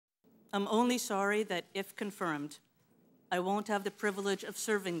I'm only sorry that if confirmed, I won't have the privilege of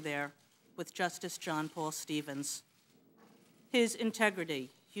serving there with Justice John Paul Stevens. His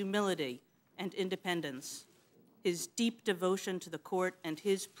integrity, humility, and independence, his deep devotion to the court, and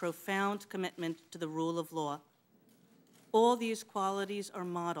his profound commitment to the rule of law. All these qualities are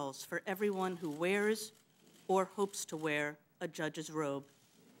models for everyone who wears or hopes to wear a judge's robe.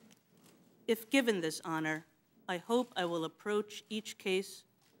 If given this honor, I hope I will approach each case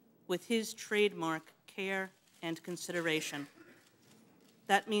with his trademark care and consideration.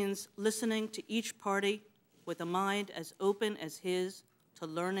 That means listening to each party with a mind as open as his to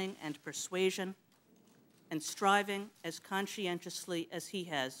learning and persuasion, and striving as conscientiously as he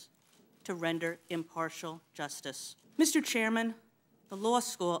has to render impartial justice. Mr. Chairman, the law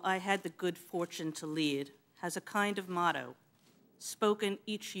school I had the good fortune to lead has a kind of motto spoken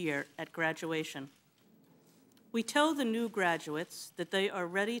each year at graduation. We tell the new graduates that they are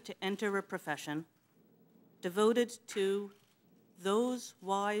ready to enter a profession devoted to those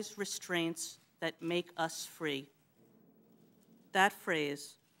wise restraints that make us free. That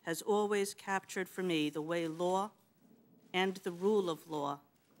phrase has always captured for me the way law and the rule of law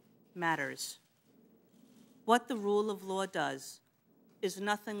matters. What the rule of law does is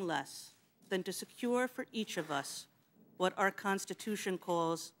nothing less than to secure for each of us what our Constitution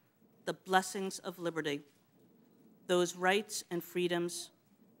calls the blessings of liberty, those rights and freedoms,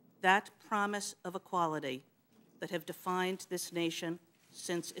 that promise of equality that have defined this nation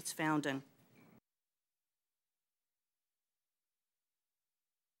since its founding.